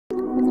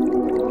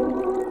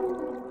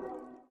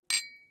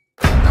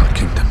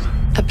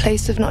A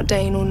place of not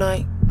day nor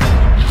night.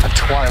 A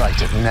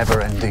twilight of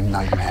never-ending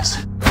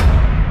nightmares.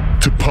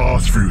 To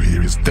pass through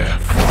here is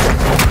death.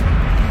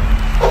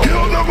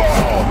 Kill them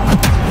all!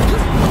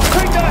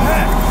 Take their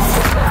head!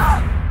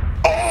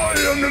 I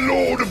am the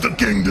Lord of the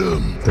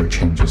Kingdom! There are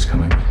changes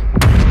coming.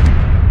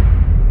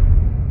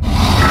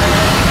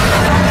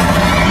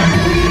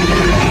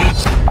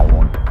 I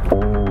want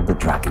all the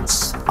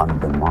dragons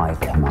under my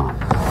command.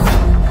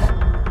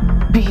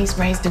 He's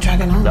raised the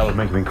dragon army. That would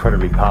make him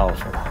incredibly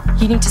powerful.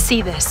 You need to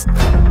see this.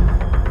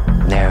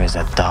 There is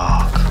a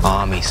dark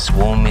army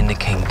swarming the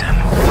kingdom.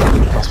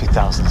 There must be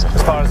thousands of them.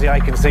 As far as the eye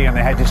can see, and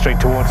they're heading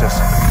straight towards us.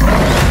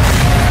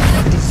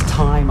 It is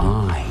time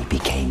I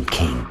became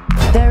king.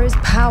 There is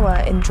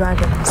power in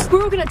dragons.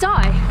 We're all gonna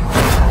die.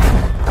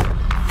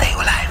 They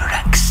will either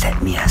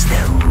accept me as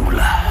their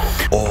ruler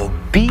or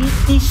be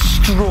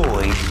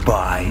destroyed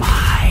by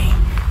my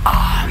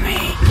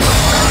army.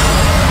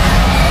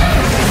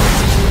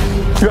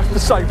 You have to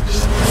save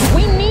us.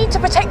 We need to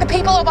protect the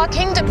people of our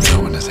kingdom.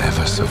 No one has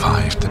ever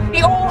survived.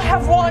 We all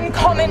have one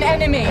common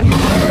enemy.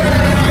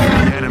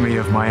 The enemy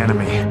of my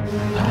enemy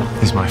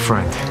is my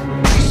friend.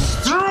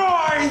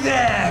 Destroy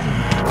them!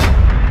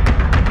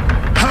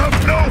 Have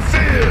no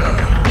fear!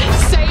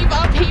 Save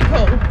our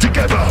people.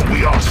 Together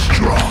we are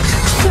strong.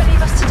 Don't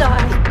leave us to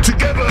die.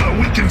 Together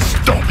we can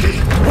stop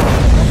it.